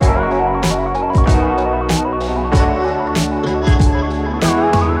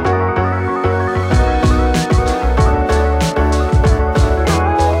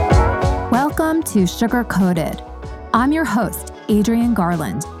to Sugar Coated. I'm your host, Adrienne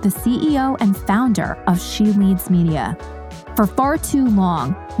Garland, the CEO and founder of She Leads Media. For far too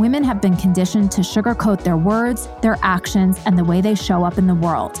long, women have been conditioned to sugarcoat their words, their actions, and the way they show up in the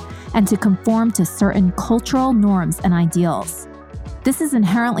world, and to conform to certain cultural norms and ideals. This is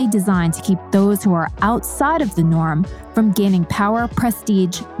inherently designed to keep those who are outside of the norm from gaining power,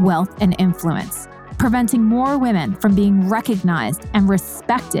 prestige, wealth, and influence, preventing more women from being recognized and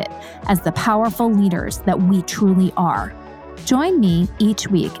respected as the powerful leaders that we truly are. Join me each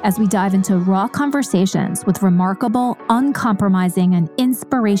week as we dive into raw conversations with remarkable, uncompromising, and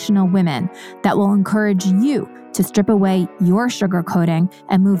inspirational women that will encourage you to strip away your sugarcoating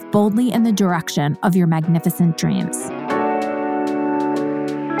and move boldly in the direction of your magnificent dreams.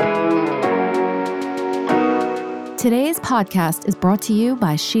 Today's podcast is brought to you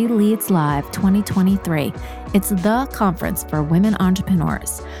by She Leads Live 2023. It's the conference for women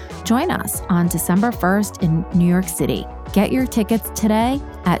entrepreneurs. Join us on December 1st in New York City. Get your tickets today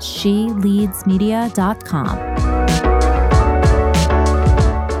at sheleadsmedia.com.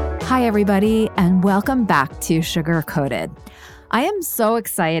 Hi, everybody, and welcome back to Sugar Coated. I am so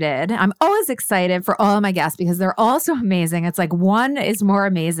excited. I'm always excited for all of my guests because they're all so amazing. It's like one is more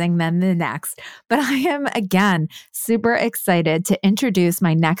amazing than the next. But I am, again, super excited to introduce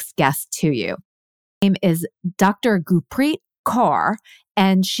my next guest to you. Her name is Dr. Gurpreet Kaur,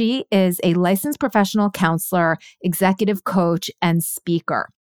 and she is a licensed professional counselor, executive coach, and speaker.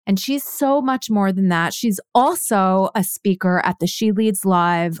 And she's so much more than that. She's also a speaker at the She Leads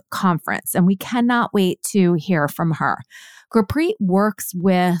Live conference, and we cannot wait to hear from her. Gurpreet works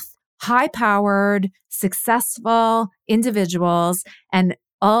with high-powered, successful individuals and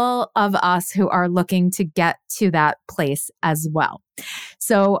all of us who are looking to get to that place as well.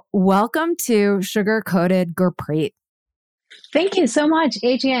 So welcome to Sugar Coated, Gurpreet. Thank you so much,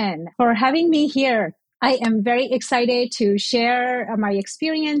 Adrienne, for having me here. I am very excited to share my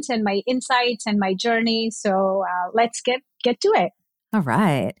experience and my insights and my journey. So let's get to it. All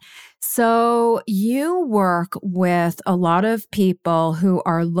right. So you work with a lot of people who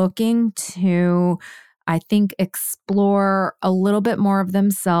are looking to, I think, explore a little bit more of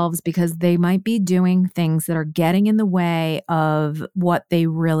themselves because they might be doing things that are getting in the way of what they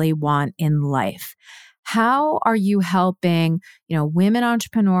really want in life. How are you helping, women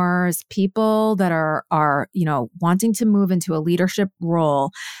entrepreneurs, people that are, wanting to move into a leadership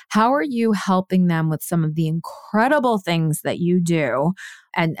role? How are you helping them with some of the incredible things that you do?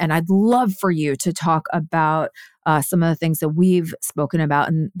 And I'd love for you to talk about some of the things that we've spoken about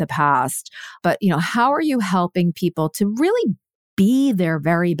in the past. But, how are you helping people to really be their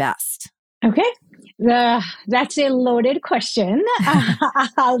very best? Okay. That's a loaded question.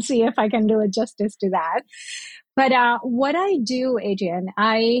 I'll see if I can do it justice to that. But what I do, Adrienne,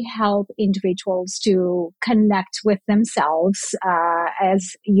 I help individuals to connect with themselves.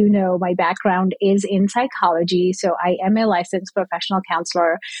 As you know, my background is in psychology, so I am a licensed professional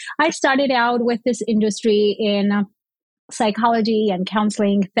counselor. I started out with this industry in psychology and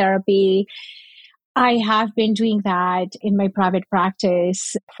counseling therapy. I have been doing that in my private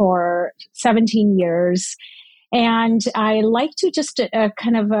practice for 17 years. And I like to just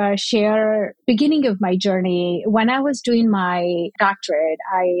share beginning of my journey. When I was doing my doctorate,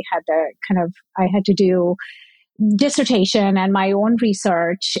 I had to do dissertation and my own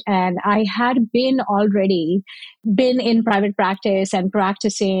research. And I had been in private practice and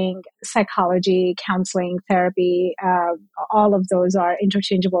practicing psychology, counseling, therapy. All of those are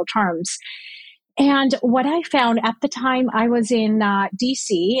interchangeable terms. And what I found at the time, I was in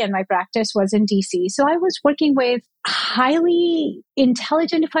DC and my practice was in DC. So I was working with highly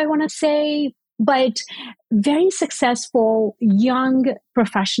intelligent, if I want to say, but very successful young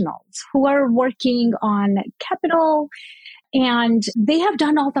professionals who are working on capital, and they have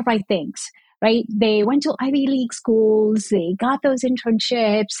done all the right things, right? They went to Ivy League schools, they got those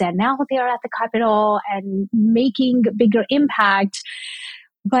internships, and now they are at the capital and making bigger impact.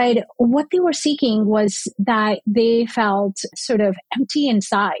 But what they were seeking was that they felt sort of empty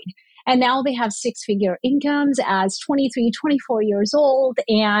inside. And now they have six-figure incomes as 23, 24 years old.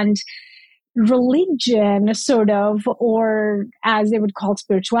 And religion or as they would call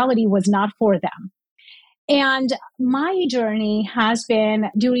spirituality, was not for them. And my journey has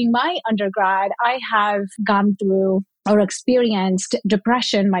been, during my undergrad, I have gone through or experienced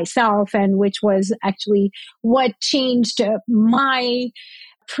depression myself, and which was actually what changed my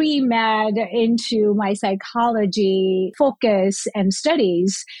pre-med into my psychology focus and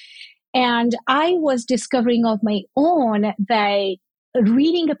studies. And I was discovering of my own that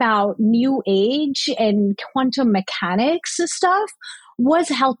reading about new age and quantum mechanics stuff was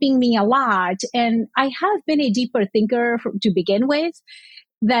helping me a lot. And I have been a deeper thinker to begin with,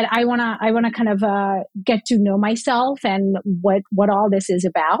 that I want to kind of get to know myself and what all this is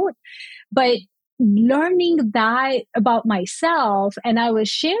about. But learning that about myself, and I was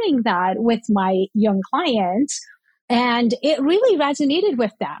sharing that with my young clients, and it really resonated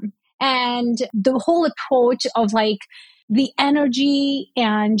with them. And the whole approach of like the energy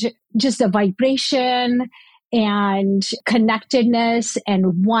and just the vibration and connectedness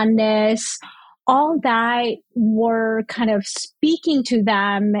and oneness, all that were kind of speaking to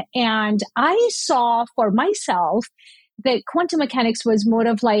them. And I saw for myself that quantum mechanics was more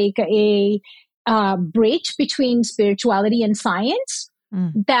of like a bridge between spirituality and science.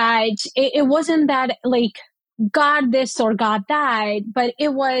 That it wasn't that like God this or God that, but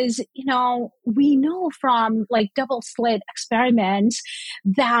it was, we know from like double slit experiments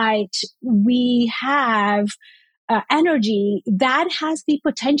that we have energy that has the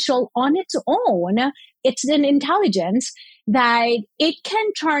potential on its own. It's an intelligence that it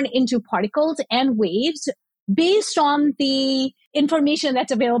can turn into particles and waves based on the information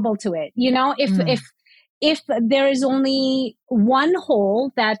that's available to it. If there is only one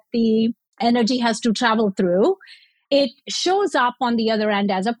hole that the energy has to travel through, it shows up on the other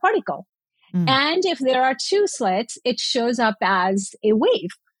end as a particle. And if there are two slits, it shows up as a wave.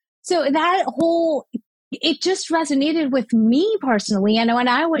 So that whole, it just resonated with me personally. And when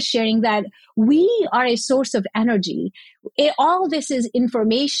I was sharing that we are a source of energy, all this is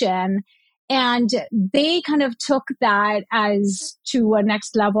information. And they kind of took that as to a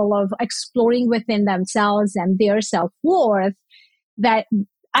next level of exploring within themselves and their self-worth, that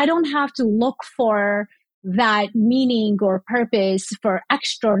I don't have to look for that meaning or purpose for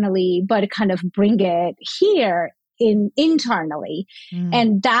externally, but kind of bring it here internally.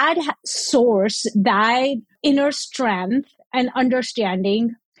 And that source, that inner strength and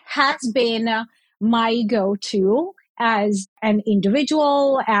understanding has been my go-to as an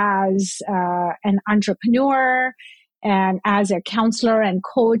individual, as an entrepreneur, and as a counselor and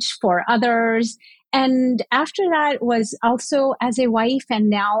coach for others. And after that was also as a wife, and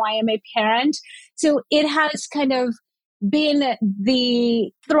now I am a parent. So it has kind of been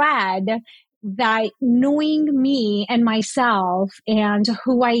the thread that knowing me and myself and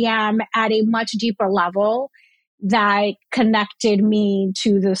who I am at a much deeper level that connected me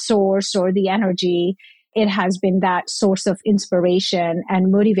to the source or the energy. It has been that source of inspiration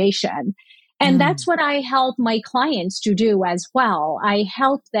and motivation. And that's what I help my clients to do as well. I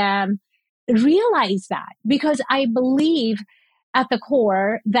help them realize that, because I believe at the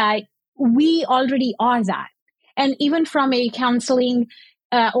core that we already are that. And even from a counseling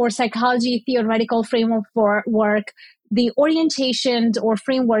or psychology theoretical framework for work, the orientations or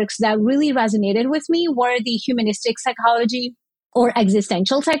frameworks that really resonated with me were the humanistic psychology or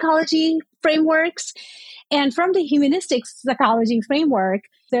existential psychology frameworks. And from the humanistic psychology framework,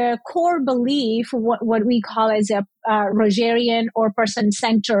 the core belief, what we call as a Rogerian or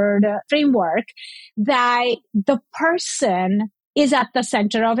person-centered framework, that the person is at the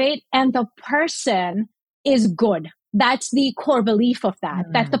center of it and the person is good. That's the core belief of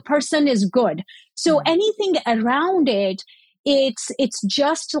that the person is good. So anything around it, it's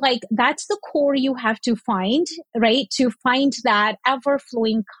just like, that's the core you have to find, right? To find that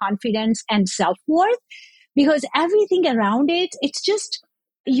ever-flowing confidence and self-worth. Because everything around it, it's just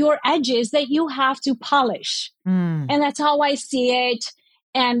your edges that you have to polish. And that's how I see it.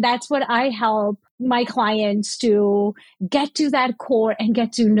 And that's what I help my clients to get to that core and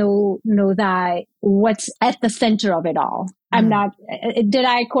get to know that what's at the center of it all. I'm not, did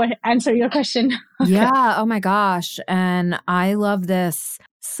I answer your question? Yeah. Oh my gosh. And I love this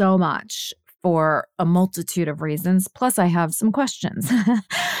so much for a multitude of reasons. Plus, I have some questions.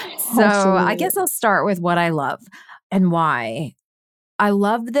 So I guess I'll start with what I love and why. I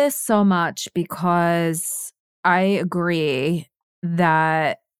love this so much because I agree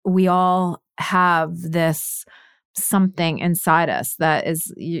that we all have this something inside us that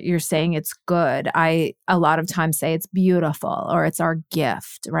is, you're saying it's good. I a lot of times say it's beautiful or it's our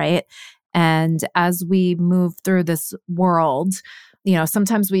gift, right? And as we move through this world,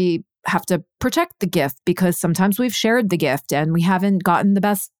 sometimes we have to protect the gift because sometimes we've shared the gift and we haven't gotten the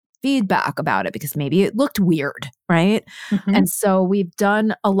best feedback about it because maybe it looked weird, right? And so we've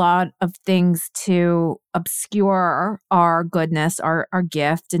done a lot of things to obscure our goodness, our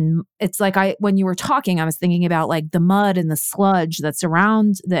gift. And it's like when you were talking, I was thinking about like the mud and the sludge that's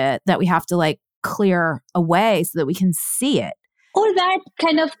around that we have to like clear away so that we can see it. Or that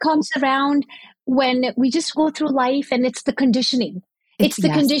kind of comes around when we just go through life and it's the conditioning. It's the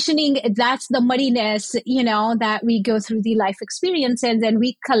yes. conditioning. That's the muddiness, that we go through the life experiences, and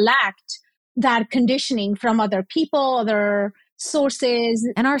we collect that conditioning from other people, other sources,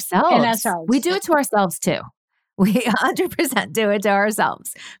 And and ourselves. We ourselves. do it to ourselves too. We 100% do it to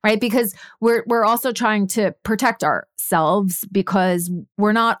ourselves, right? Because we're also trying to protect ourselves because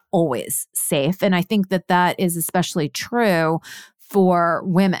we're not always safe. And I think that is especially true for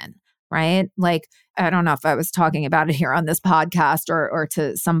women, right? Like, I don't know if I was talking about it here on this podcast or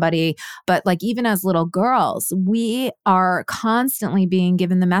to somebody, but like even as little girls, we are constantly being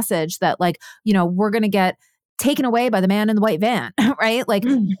given the message that like, we're going to get taken away by the man in the white van, right? Like,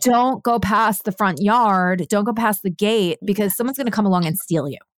 don't go past the front yard, don't go past the gate because someone's going to come along and steal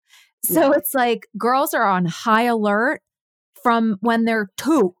you. So it's like girls are on high alert from when they're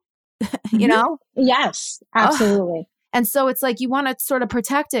 2, you know? Yes, Ugh. absolutely. And so it's like you want to sort of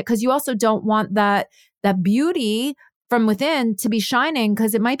protect it because you also don't want that beauty from within to be shining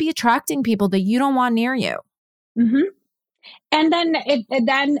because it might be attracting people that you don't want near you. Mm-hmm. And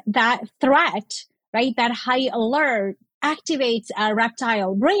then that threat, right? That high alert activates our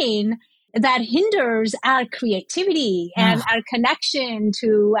reptile brain that hinders our creativity and Ugh. our connection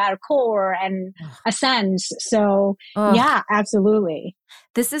to our core and a sense. So Ugh. yeah, absolutely.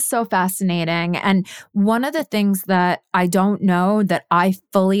 This is so fascinating. And one of the things that I don't know that I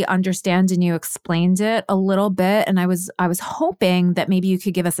fully understand, and you explained it a little bit, and I was hoping that maybe you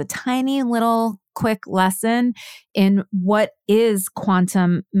could give us a tiny little quick lesson in what is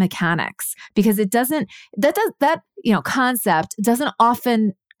quantum mechanics, because it doesn't, that concept doesn't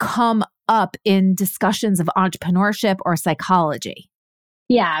often come up in discussions of entrepreneurship or psychology.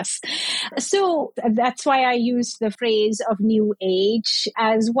 Yes. So that's why I use the phrase of new age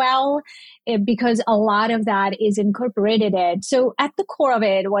as well, because a lot of that is incorporated in. So at the core of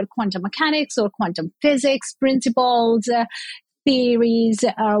it, what quantum mechanics or quantum physics principles, theories,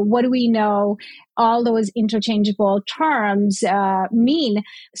 what do we know? All those interchangeable terms mean.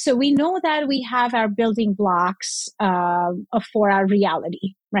 So we know that we have our building blocks for our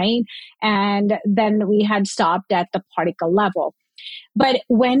reality, right? And then we had stopped at the particle level. But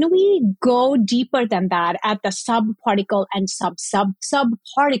when we go deeper than that at the subparticle and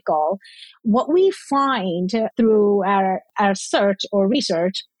subparticle, what we find through our search or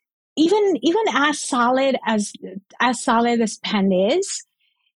research, even as solid as pen is,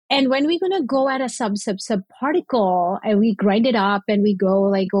 and when we're going to go at a subparticle and we grind it up and we go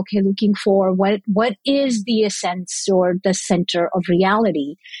like, okay, looking for what is the essence or the center of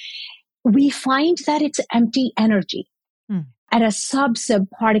reality, we find that it's empty energy. At a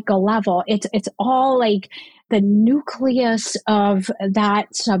subparticle level, it's all like the nucleus of that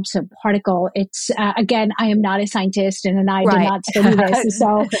subparticle. It's again, I am not a scientist and I did not study this,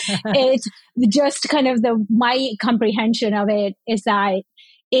 so it's just kind of my comprehension of it is that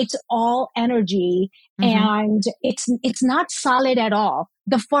it's all energy, and it's not solid at all.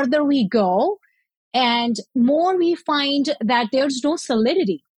 The further we go, and more we find that there's no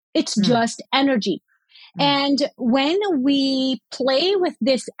solidity. It's just energy. And when we play with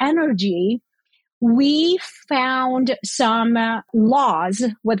this energy, we found some laws,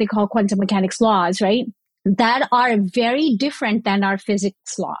 what they call quantum mechanics laws, right? That are very different than our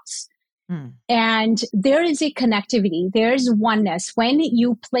physics laws. And there is a connectivity. There's oneness. When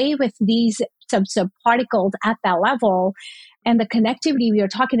you play with these subparticles at that level, and the connectivity we are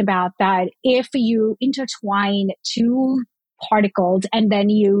talking about, that if you intertwine two particles and then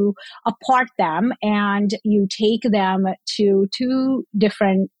you apart them and you take them to two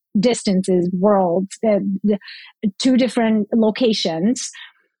different distances, worlds, two different locations,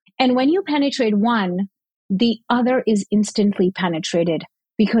 and when you penetrate one, the other is instantly penetrated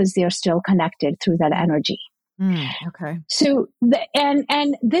because they're still connected through that energy. Okay. So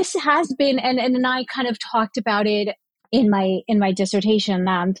and this has been, and I kind of talked about it in my dissertation.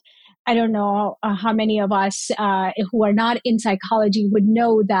 And I don't know how many of us who are not in psychology would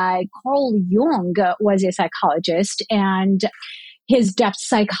know that Carl Jung was a psychologist, and his depth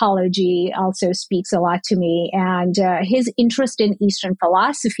psychology also speaks a lot to me, and his interest in Eastern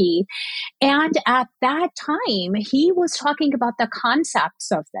philosophy. And at that time, he was talking about the concepts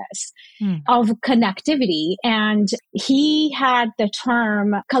of this, of connectivity. And he had the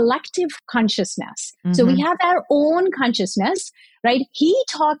term collective consciousness. So we have our own consciousness, right? He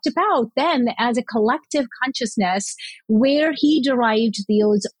talked about then as a collective consciousness, where he derived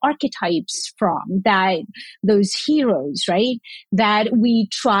those archetypes from, that those heroes, right? That we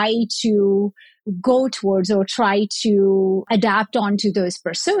try to go towards or try to adapt onto those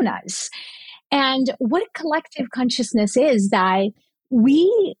personas. And what collective consciousness is, that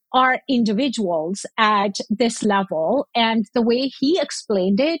we are individuals at this level. And the way he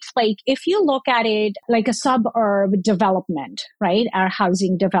explained it, like if you look at it like a suburb development, right? Our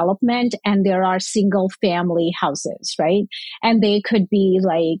housing development, and there are single family houses, right? And they could be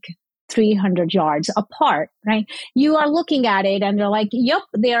like 300 yards apart, right? You are looking at it and you're like, yep,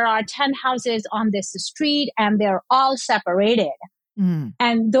 there are 10 houses on this street and they're all separated.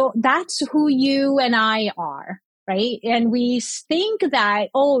 And that's who you and I are, right? And we think that,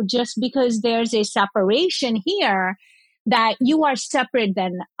 oh, just because there's a separation here, that you are separate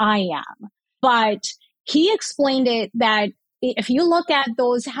than I am. But he explained it that if you look at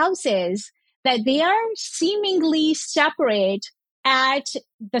those houses, that they are seemingly separate at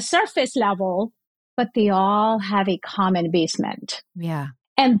the surface level, but they all have a common basement. Yeah.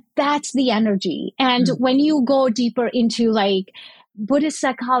 And that's the energy. And when you go deeper into like Buddhist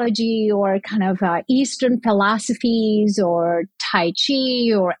psychology or kind of Eastern philosophies or Tai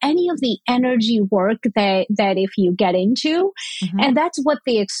Chi or any of the energy work that if you get into, and that's what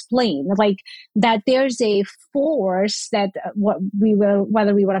they explain, like that there's a force that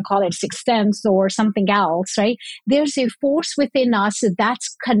whether we want to call it sixth sense or something else, right? There's a force within us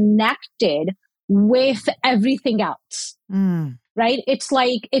that's connected with everything else. Right? It's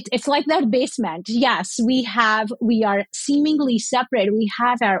like that basement. Yes, we are seemingly separate. We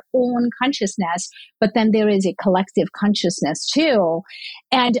have our own consciousness, but then there is a collective consciousness too.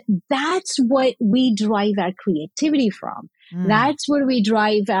 And that's what we drive our creativity from. That's where we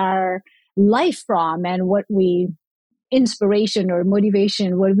drive our life from, and what we inspiration or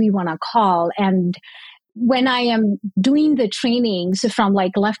motivation, what we want to call. And when I am doing the trainings from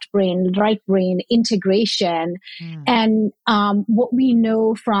like left brain, right brain integration, and what we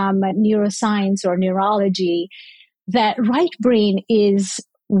know from neuroscience or neurology, that right brain is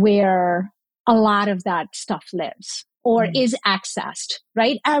where a lot of that stuff lives or is accessed,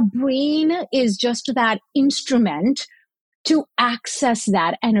 right? Our brain is just that instrument to access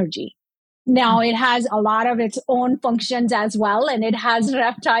that energy. Now it has a lot of its own functions as well, and it has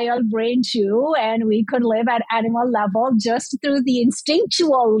reptile brain too, and we could live at animal level just through the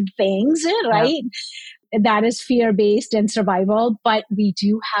instinctual things, right? Yep. That is fear-based and survival, but we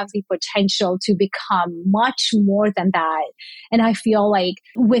do have the potential to become much more than that. And I feel like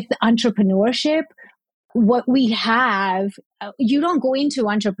with entrepreneurship, what we have, you don't go into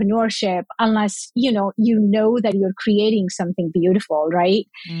entrepreneurship unless, you know that you're creating something beautiful, right?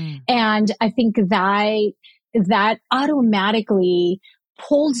 And I think that automatically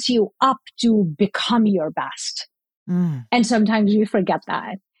pulls you up to become your best. And sometimes you forget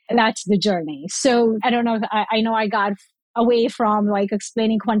that. That's the journey. So I don't know if I know I got away from like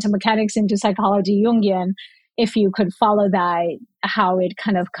explaining quantum mechanics into psychology Jungian. If you could follow that, how it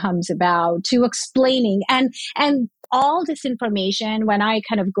kind of comes about to explaining and all this information, when I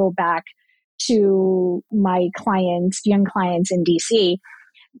kind of go back to my clients, young clients in DC,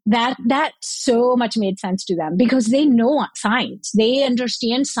 that so much made sense to them because they know science. They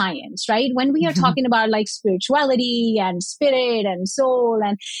understand science, right? When we are talking about like spirituality and spirit and soul,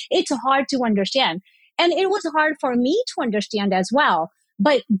 and it's hard to understand. And it was hard for me to understand as well.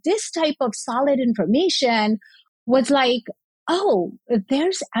 But this type of solid information was like, oh,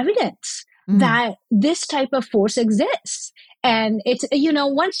 there's evidence that this type of force exists. And it's,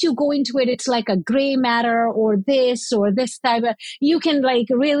 once you go into it, it's like a gray matter or this type of, you can like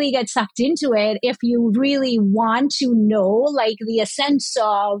really get sucked into it if you really want to know like the essence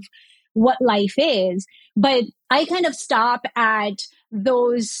of what life is. But I kind of stop at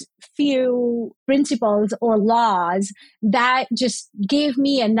those few principles or laws that just gave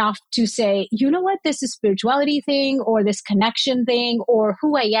me enough to say, you know what, this is spirituality thing or this connection thing or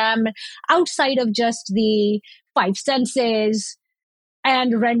who I am outside of just the five senses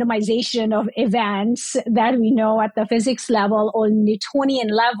and randomization of events that we know at the physics level or Newtonian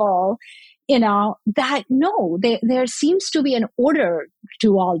level. There seems to be an order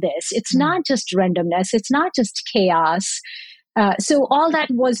to all this. It's not just randomness. It's not just chaos. So all that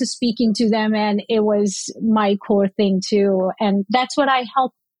was speaking to them, and it was my core thing too. And that's what I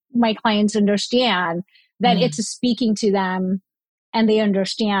help my clients understand, that it's speaking to them and they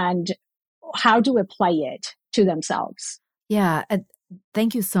understand how to apply it to themselves. Yeah.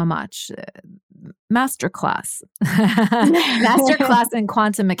 Thank you so much. Masterclass. Masterclass in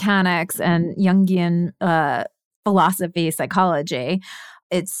quantum mechanics and Jungian philosophy, psychology.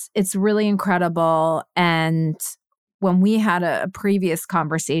 It's really incredible. And when we had a previous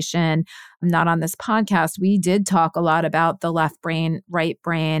conversation, not on this podcast, we did talk a lot about the left brain, right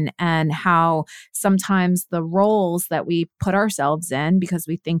brain, and how sometimes the roles that we put ourselves in, because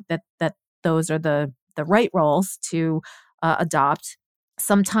we think that those are the right roles to adopt,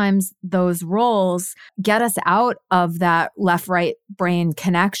 sometimes those roles get us out of that left-right brain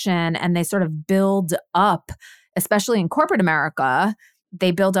connection, and they sort of build up, especially in corporate America,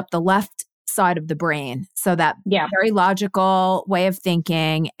 they build up the left side of the brain. So that very logical way of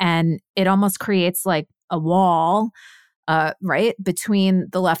thinking, and it almost creates like a wall, right, between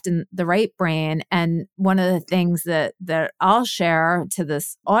the left and the right brain. And one of the things that I'll share to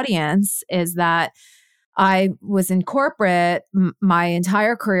this audience is that I was in corporate my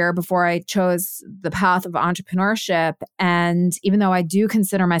entire career before I chose the path of entrepreneurship. And even though I do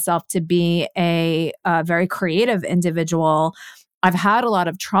consider myself to be a very creative individual, I've had a lot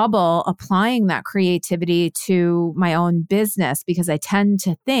of trouble applying that creativity to my own business because I tend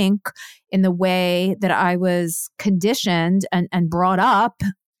to think in the way that I was conditioned and brought up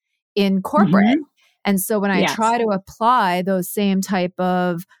in corporate. Mm-hmm. And so when I try to apply those same type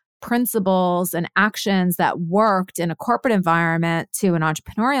of principles and actions that worked in a corporate environment to an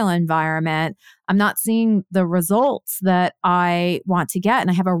entrepreneurial environment, I'm not seeing the results that I want to get. And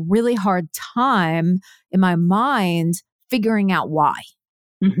I have a really hard time in my mind figuring out why.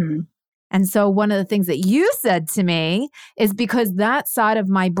 Mm-hmm. And so one of the things that you said to me is because that side of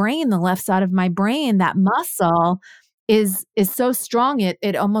my brain, the left side of my brain, that muscle is so strong,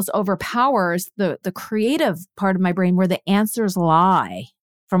 it almost overpowers the creative part of my brain where the answers lie,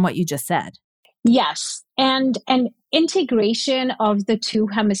 from what you just said. Yes. And integration of the two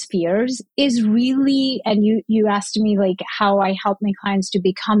hemispheres is really, and you asked me like how I help my clients to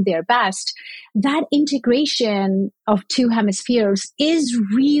become their best. That integration of two hemispheres is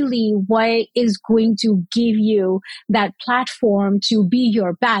really what is going to give you that platform to be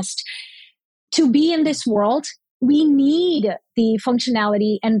your best. To be in this world, we need the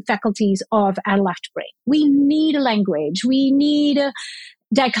functionality and faculties of our left brain. We need language. We need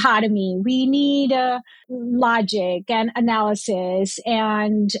dichotomy. We need logic and analysis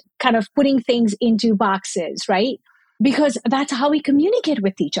and kind of putting things into boxes, right? Because that's how we communicate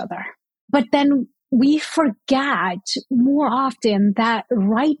with each other. But then we forget more often that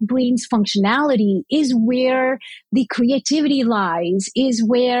right brain's functionality is where the creativity lies, is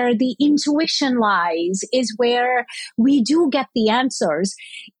where the intuition lies, is where we do get the answers.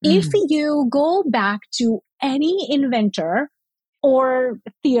 If you go back to any inventor or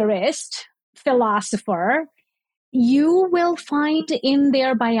theorist, philosopher, you will find in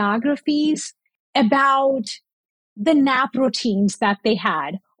their biographies about the nap routines that they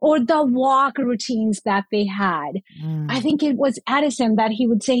had or the walk routines that they had. I think it was Edison that he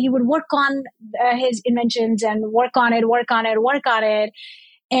would say he would work on his inventions and work on it.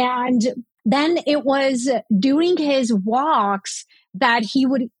 And then it was during his walks that he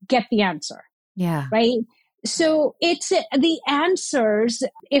would get the answer. Yeah. Right? So it's the answers,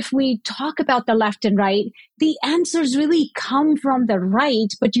 if we talk about the left and right, the answers really come from the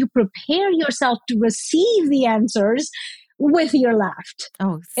right, but you prepare yourself to receive the answers with your left.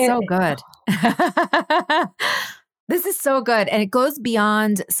 Oh, so good. This is so good. And it goes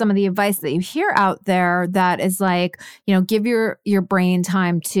beyond some of the advice that you hear out there that is like, give your brain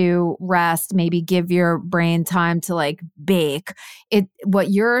time to rest, maybe give your brain time to like bake.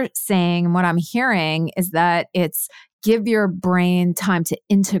 What you're saying and what I'm hearing is that it's give your brain time to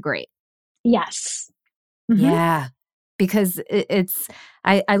integrate. Yes. Mm-hmm. Yeah. Because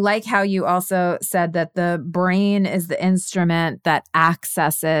I like how you also said that the brain is the instrument that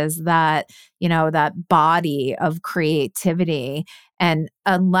accesses that, that body of creativity. And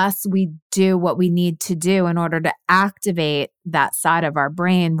unless we do what we need to do in order to activate that side of our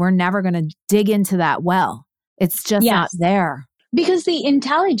brain, we're never going to dig into that well. It's just not there. Because the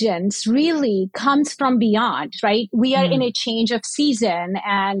intelligence really comes from beyond, right? We are in a change of season,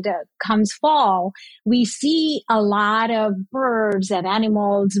 and comes fall, we see a lot of birds and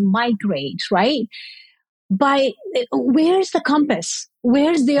animals migrate, right? But where's the compass?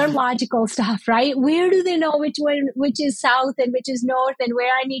 Where's their logical stuff, right? Where do they know which is south and which is north and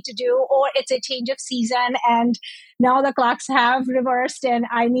where I need to do? Or it's a change of season and now the clocks have reversed and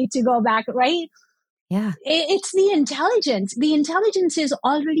I need to go back, right? Yeah. It's the intelligence. The intelligence is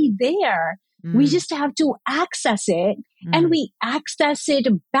already there. We just have to access it, and we access it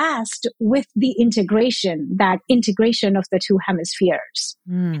best with the that integration of the two hemispheres.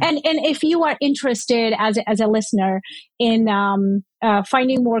 And if you are interested as a listener in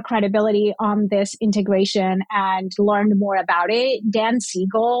finding more credibility on this integration and learn more about it, Daniel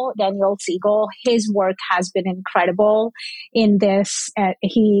Siegel, his work has been incredible in this.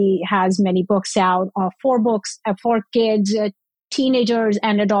 He has many books out, 4 books for kids, teenagers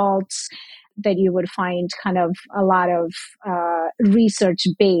and adults, that you would find kind of a lot of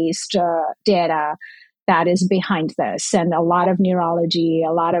research-based data that is behind this, and a lot of neurology,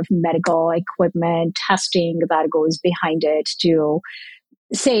 a lot of medical equipment testing that goes behind it to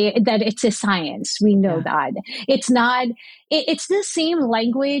say that it's a science. We know that it's not, it's the same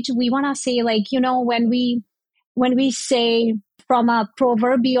language. We want to say, like, when we say from a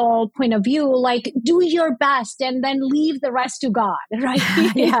proverbial point of view, like, do your best and then leave the rest to God, right?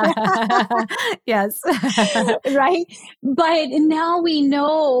 Yes. Right. But now we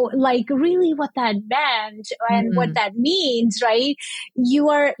know, like, really what that meant and what that means, right?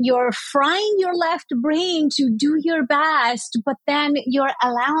 You're frying your left brain to do your best, but then you're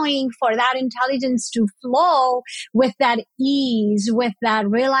allowing for that intelligence to flow with that ease, with that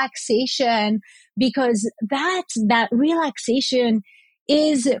relaxation, because that relaxation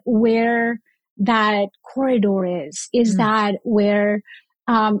is where that corridor is that where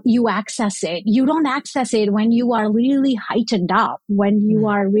you access it. You don't access it when you are really heightened up, when you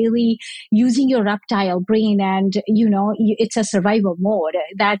are really using your reptile brain and, it's a survival mode.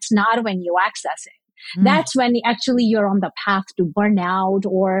 That's not when you access it. That's when actually you're on the path to burnout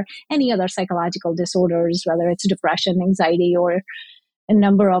or any other psychological disorders, whether it's depression, anxiety, or a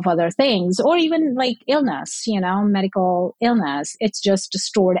number of other things, or even like illness, medical illness. It's just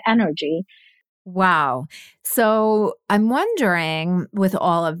stored energy. Wow. So I'm wondering, with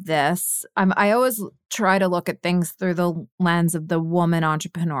all of this, I always try to look at things through the lens of the woman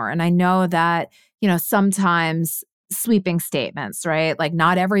entrepreneur. And I know that, sometimes sweeping statements, right? Like,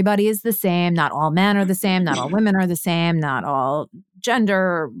 not everybody is the same. Not all men are the same. Not all women are the same. Not all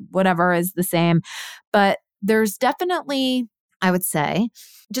gender, whatever, is the same. But there's definitely, I would say,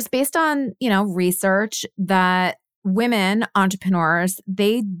 just based on, research, that women entrepreneurs,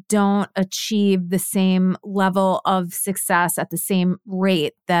 they don't achieve the same level of success at the same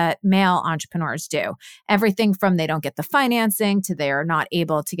rate that male entrepreneurs do. Everything from they don't get the financing to they are not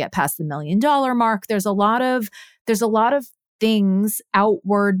able to get past the $1 million mark. There's a lot of things,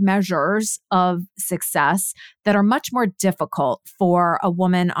 outward measures of success that are much more difficult for a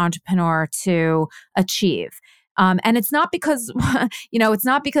woman entrepreneur to achieve. And it's not because, it's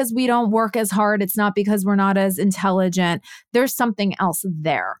not because we don't work as hard. It's not because we're not as intelligent. There's something else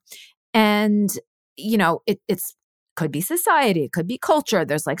there. And, it's could be society, it could be culture.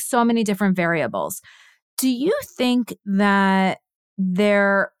 There's like so many different variables. Do you think that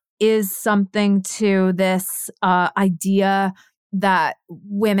there is something to this idea that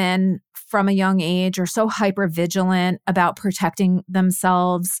women from a young age are so hyper vigilant about protecting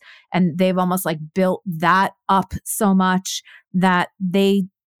themselves, and they've almost like built that up so much that they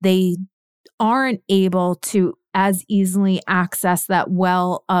aren't able to as easily access that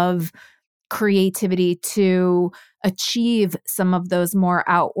well of creativity to achieve some of those more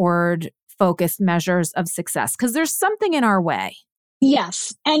outward focused measures of success? Because there's something in our way.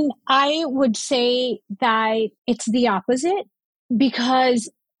 Yes. And I would say that it's the opposite, because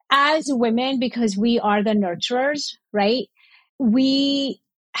as women, because we are the nurturers, right? We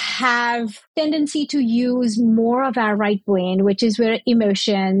have tendency to use more of our right brain, which is where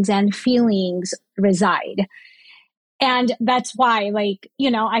emotions and feelings reside. And that's why,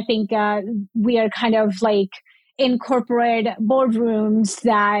 I think we are kind of like in corporate boardrooms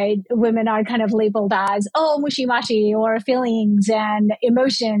that women are kind of labeled as, mushy-mushy, or feelings and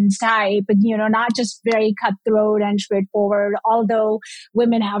emotions type, not just very cutthroat and straightforward, although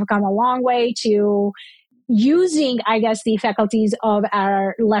women have come a long way to using, I guess, the faculties of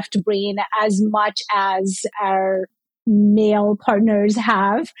our left brain as much as our male partners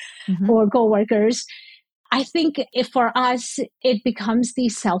have, or coworkers. I think if for us, it becomes the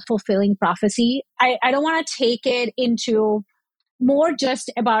self-fulfilling prophecy. I don't want to take it into more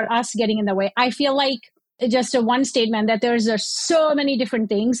just about us getting in the way. I feel like just a one statement that there's so many different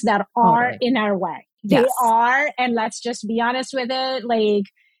things that are in our way. They are, and let's just be honest with it. Like,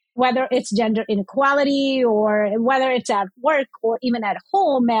 whether it's gender inequality or whether it's at work or even at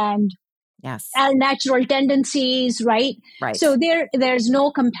home, and our natural tendencies, right? So there's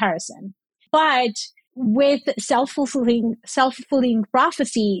no comparison. But with self-fulfilling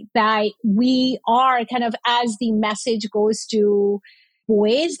prophecy, that we are kind of, as the message goes to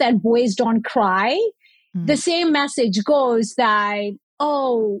boys, that boys don't cry, the same message goes that,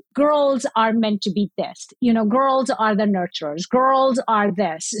 girls are meant to be this, girls are the nurturers, girls are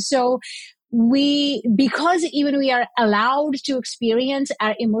this. So because even we are allowed to experience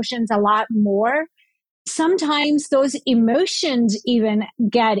our emotions a lot more, sometimes those emotions even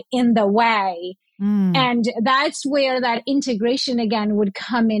get in the way. And that's where that integration again would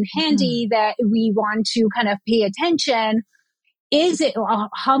come in handy, that we want to kind of pay attention is it,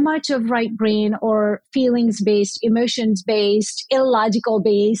 how much of right brain or feelings based, emotions based, illogical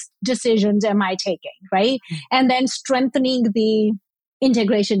based decisions am I taking, right? And then strengthening the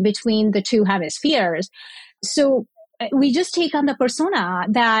integration between the two hemispheres. So we just take on the persona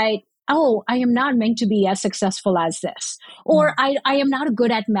that, oh, I am not meant to be as successful as this, or I am not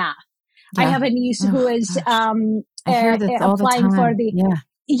good at math. I have a niece who is I hear this all the applying for time. the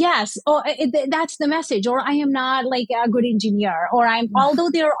yes, or that's the message. Or I am not like a good engineer, or although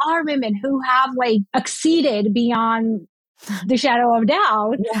there are women who have like exceeded beyond the shadow of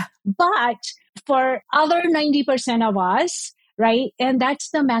doubt, but for other 90% of us, right? And that's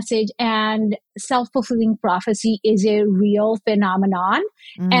the message. And self-fulfilling prophecy is a real phenomenon.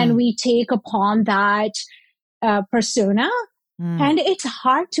 And we take upon that persona, and it's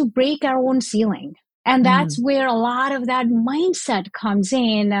hard to break our own ceiling. And that's where a lot of that mindset comes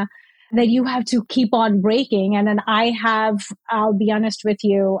in, that you have to keep on breaking. And then I'll be honest with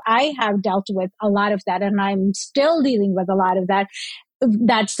you, I have dealt with a lot of that, and I'm still dealing with a lot of that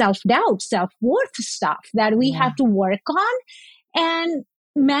self-doubt, self-worth stuff that we have to work on. And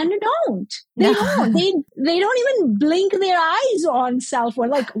men don't. They don't. They don't even blink their eyes on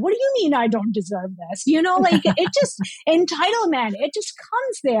self-worth. Like, what do you mean I don't deserve this? Like it just entitlement. It just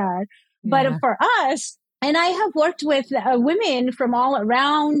comes there. But for us, and I have worked with women from all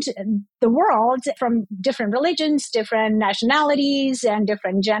around the world, from different religions, different nationalities, and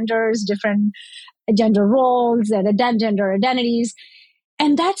different genders, different gender roles, and gender identities.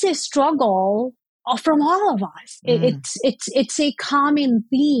 And that's a struggle from all of us. It's a common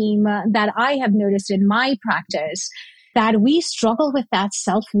theme that I have noticed in my practice, that we struggle with that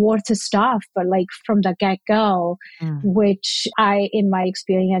self-worth stuff, but like from the get-go, which in my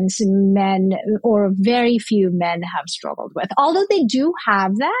experience, men or very few men have struggled with. Although they do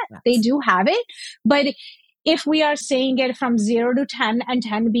have that, they do have it. But if we are saying it from 0 to 10, and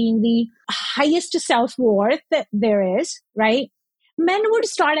 10 being the highest self-worth that there is, right? Men would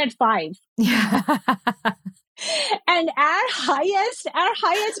start at 5. And our highest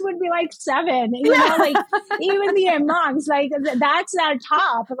would be like 7, like even the monks, like that's our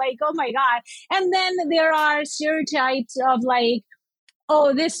top, like, oh my God. And then there are stereotypes of like,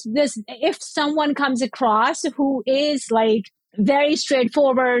 oh, this, if someone comes across who is like very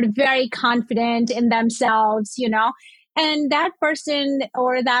straightforward, very confident in themselves, and that person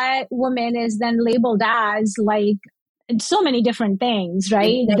or that woman is then labeled as like so many different things,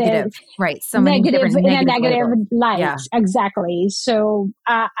 right? Negative, right? So many negative different in a negative labels. light, exactly. So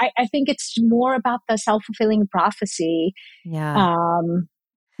I think it's more about the self-fulfilling prophecy. That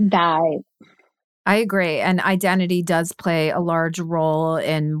I agree. And identity does play a large role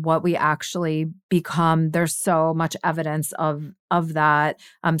in what we actually become. There's so much evidence of that.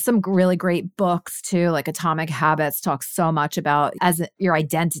 Some really great books too, like Atomic Habits, talk so much about as your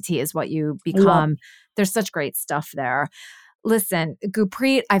identity is what you become. There's such great stuff there. Listen,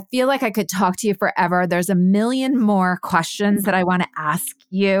 Gurpreet, I feel like I could talk to you forever. There's a million more questions that I want to ask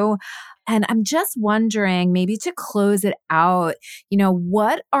you. And I'm just wondering, maybe to close it out,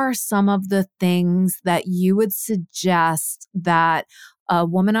 what are some of the things that you would suggest that a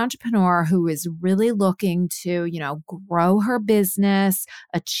woman entrepreneur who is really looking to, grow her business,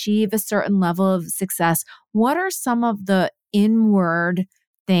 achieve a certain level of success, what are some of the inward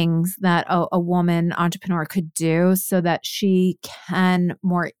things that a woman entrepreneur could do so that she can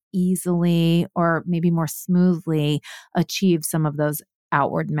more easily or maybe more smoothly achieve some of those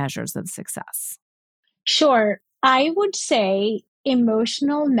outward measures of success? Sure. I would say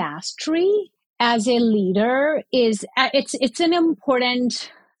emotional mastery as a leader it's an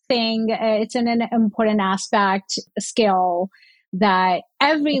important thing. It's an important aspect, skill that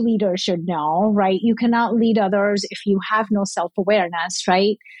every leader should know, right? You cannot lead others if you have no self-awareness,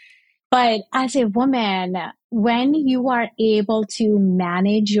 right? But as a woman, when you are able to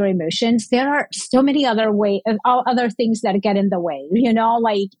manage your emotions, there are so many other things that get in the way,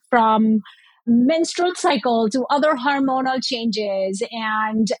 like from menstrual cycle to other hormonal changes,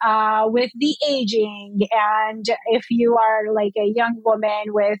 and with the aging, and if you are like a young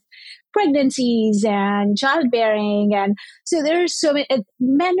woman with pregnancies and childbearing, and so there's so many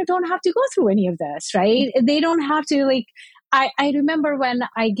men don't have to go through any of this, right? They don't have to like. I remember when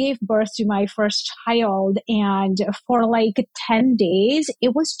I gave birth to my first child, and for like 10 days,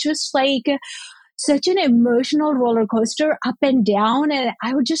 it was just like such an emotional roller coaster up and down, and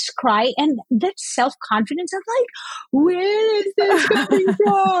I would just cry. And that self-confidence of like, where is this coming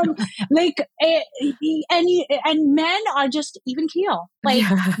from? Like, and men are just even keel. Like,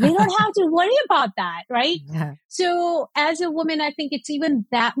 they don't have to worry about that, right? Yeah. So as a woman, I think it's even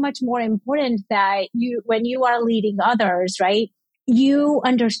that much more important that when you are leading others, right? you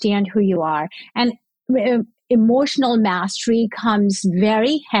understand who you are. And emotional mastery comes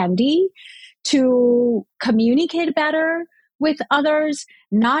very handy to communicate better with others,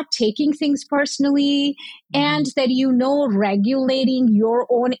 not taking things personally, and that regulating your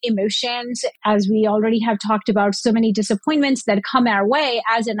own emotions. As we already have talked about, so many disappointments that come our way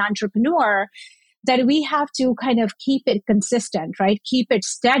as an entrepreneur, that we have to kind of keep it consistent, right? Keep it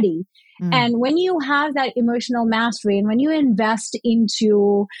steady. And when you have that emotional mastery, and when you invest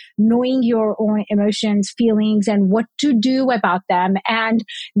into knowing your own emotions, feelings, and what to do about them, and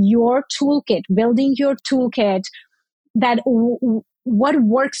your toolkit, building your toolkit, that what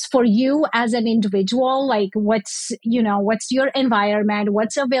works for you as an individual, like what's your environment,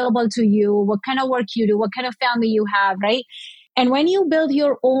 what's available to you, what kind of work you do, what kind of family you have, right? And when you build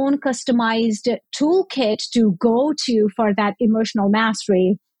your own customized toolkit to go to for that emotional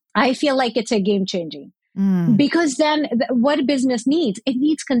mastery, I feel like it's a game changing. Because then what business needs? It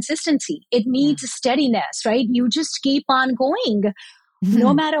needs consistency. It needs steadiness, right? You just keep on going.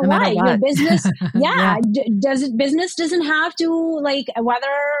 No matter what. Your business, business doesn't have to, like, whether,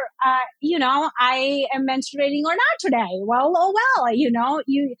 I am menstruating or not today. Well, oh well,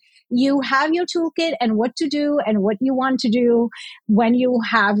 you have your toolkit and what to do and what you want to do when you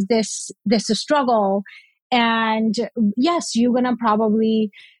have this struggle. And yes, you're going to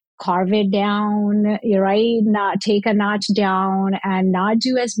probably carve it down, right? Not take a notch down and not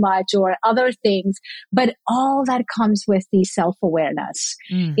do as much or other things. But all that comes with the self-awareness.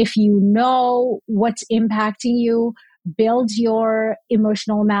 If you know what's impacting you, build your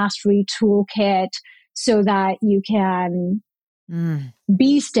emotional mastery toolkit so that you can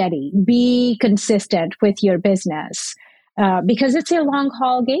be steady, be consistent with your business, because it's a long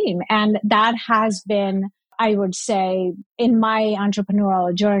haul game. And that has been, I would say, in my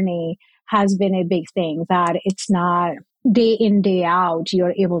entrepreneurial journey, has been a big thing, that it's not day in, day out,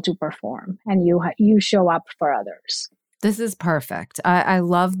 you're able to perform and you show up for others. This is perfect. I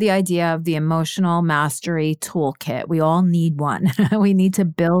love the idea of the emotional mastery toolkit. We all need one. We need to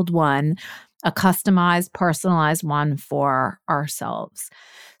build one, a customized, personalized one for ourselves.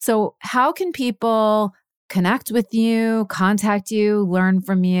 So how can people connect with you, contact you, learn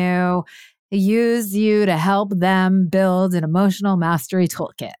from you, use you to help them build an emotional mastery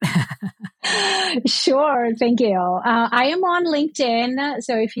toolkit? Sure. Thank you. I am on LinkedIn.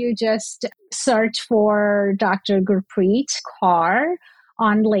 So if you just search for Dr. Gurpreet Kaur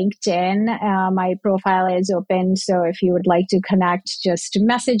on LinkedIn, my profile is open. So if you would like to connect, just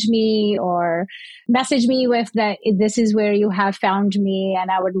message me or message me with that. This is where you have found me, and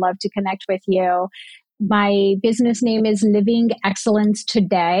I would love to connect with you. My business name is Living Excellence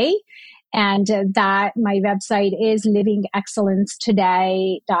Today. And that my website is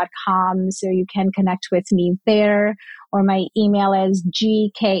livingexcellencetoday.com. So you can connect with me there, or my email is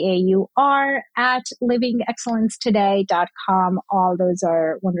gkaur@livingexcellencetoday.com. All those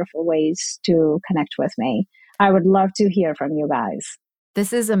are wonderful ways to connect with me. I would love to hear from you guys.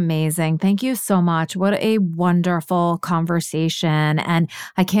 This is amazing. Thank you so much. What a wonderful conversation. And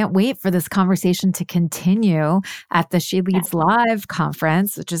I can't wait for this conversation to continue at the She Leads Live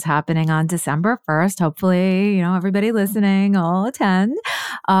conference, which is happening on December 1st. Hopefully, everybody listening will attend.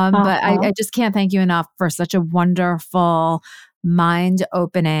 But I just can't thank you enough for such a wonderful,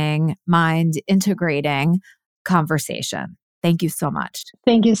 mind-opening, mind-integrating conversation. Thank you so much.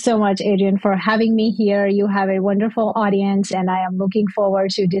 Thank you so much, Adrienne, for having me here. You have a wonderful audience, and I am looking forward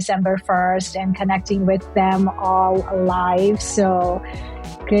to December 1st and connecting with them all live. So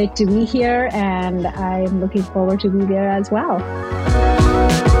great to be here, and I'm looking forward to be there as well.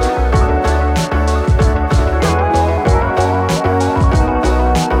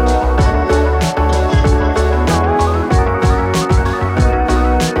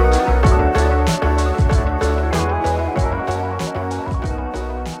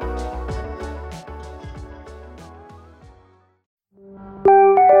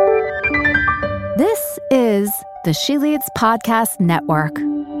 This is the She Leads Podcast Network.